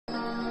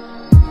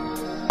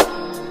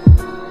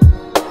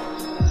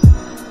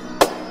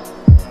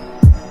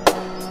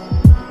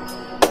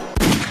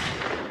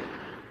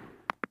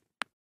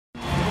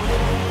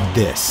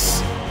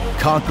this.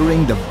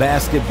 Conquering the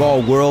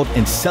basketball world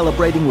and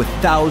celebrating with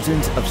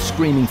thousands of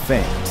screaming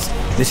fans.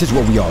 This is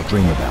what we all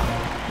dream about,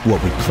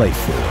 what we play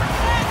for.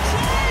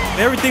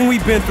 Everything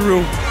we've been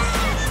through,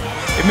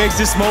 it makes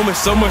this moment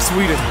so much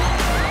sweeter.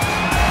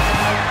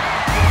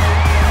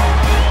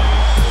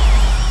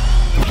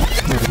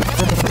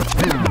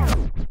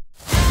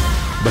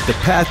 But the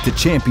path to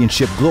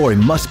championship glory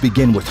must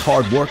begin with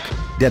hard work,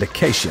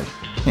 dedication,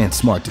 and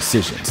smart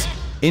decisions.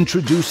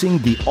 Introducing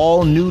the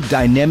all-new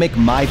dynamic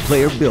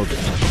MyPlayer builder.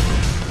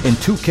 In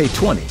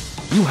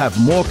 2K20, you have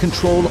more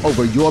control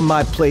over your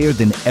MyPlayer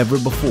than ever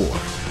before.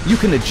 You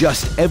can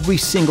adjust every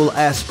single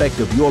aspect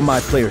of your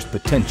MyPlayer's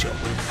potential,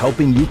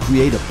 helping you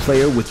create a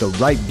player with the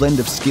right blend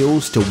of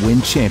skills to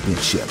win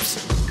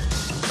championships.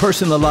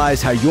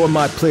 Personalize how your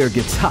MyPlayer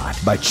gets hot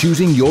by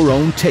choosing your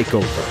own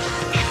takeover.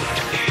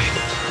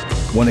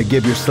 Want to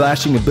give your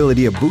slashing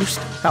ability a boost?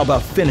 How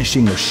about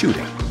finishing or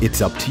shooting?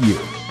 It's up to you.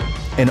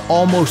 An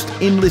almost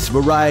endless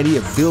variety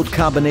of build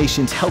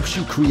combinations helps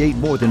you create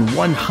more than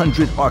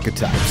 100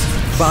 archetypes.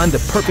 Find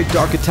the perfect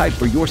archetype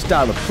for your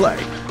style of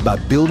play by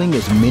building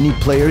as many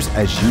players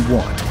as you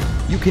want.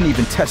 You can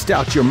even test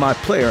out your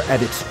MyPlayer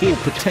at its full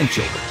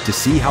potential to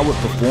see how it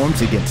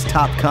performs against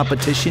top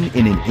competition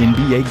in an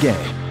NBA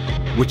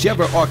game.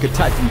 Whichever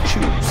archetype you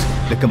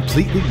choose, the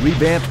completely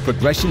revamped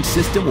progression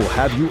system will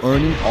have you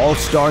earning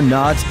all-star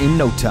nods in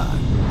no time.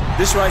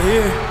 This right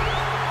here,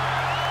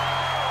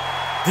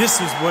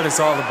 this is what it's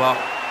all about.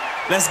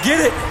 Let's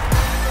get it!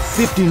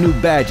 50 new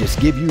badges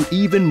give you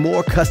even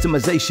more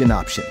customization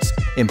options,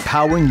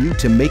 empowering you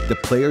to make the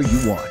player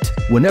you want.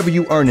 Whenever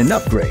you earn an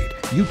upgrade,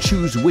 you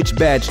choose which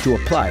badge to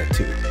apply it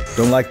to.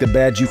 Don't like the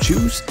badge you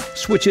choose?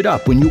 Switch it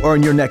up when you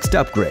earn your next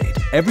upgrade.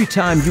 Every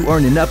time you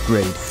earn an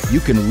upgrade, you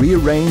can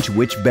rearrange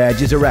which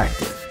badges are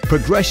active.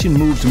 Progression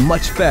moves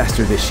much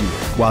faster this year,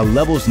 while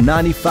levels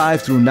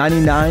 95 through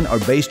 99 are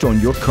based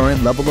on your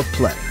current level of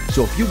play.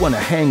 So if you want to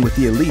hang with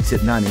the elites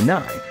at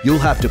 99, you'll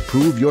have to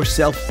prove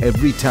yourself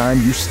every time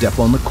you step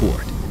on the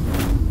court.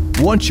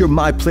 Once your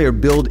MyPlayer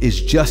build is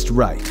just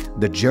right,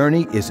 the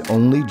journey is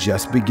only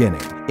just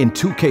beginning. In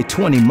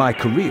 2K20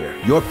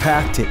 MyCAREER, your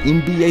path to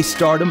NBA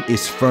stardom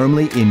is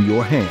firmly in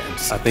your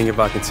hands. I think if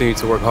I continue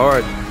to work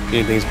hard,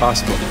 anything's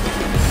possible.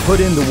 Put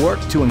in the work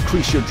to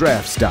increase your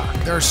draft stock.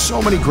 There are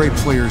so many great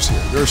players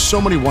here. There are so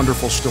many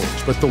wonderful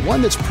stories, but the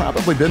one that's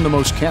probably been the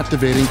most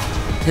captivating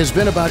has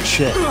been about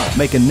Shea.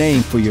 Make a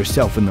name for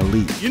yourself in the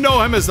league. You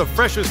know him as the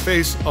freshest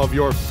face of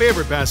your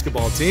favorite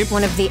basketball team.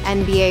 One of the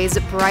NBA's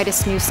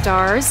brightest new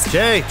stars.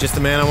 Jay, just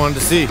the man I wanted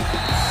to see.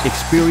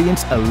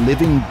 Experience a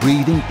living,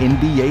 breathing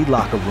NBA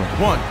locker room.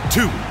 1,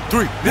 2,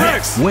 3,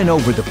 next! Win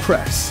over the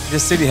press.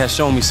 This city has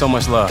shown me so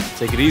much love.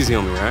 Take it easy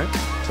on me, right?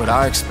 But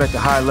I expect a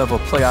high level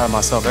of play out of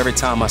myself every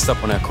time I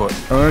step on that court.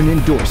 Earn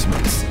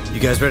endorsements.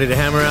 You guys ready to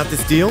hammer out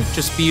this deal?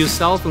 Just be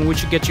yourself and we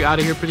should get you out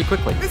of here pretty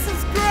quickly. This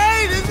is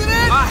great, isn't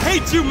it? I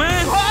hate you,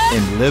 man!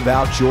 And live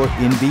out your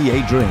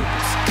NBA dreams.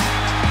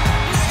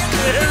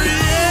 There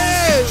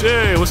he is!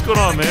 Jay, what's going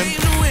on, man?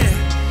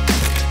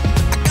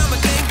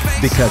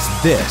 Because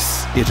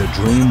this is a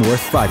dream worth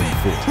fighting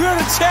for. We're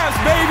the champs,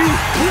 baby!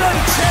 We're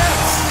the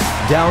champs!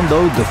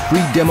 Download the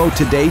free demo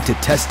today to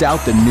test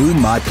out the new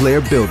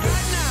MyPlayer builder.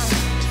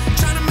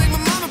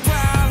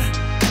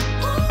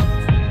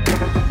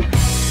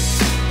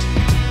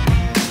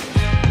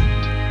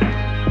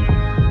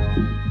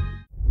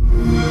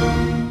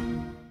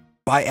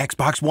 Buy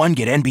Xbox One,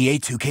 get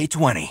NBA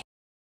 2K20.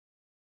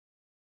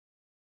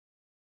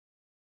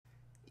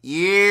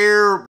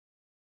 Yeah.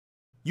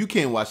 You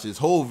can't watch this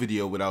whole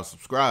video without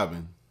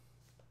subscribing.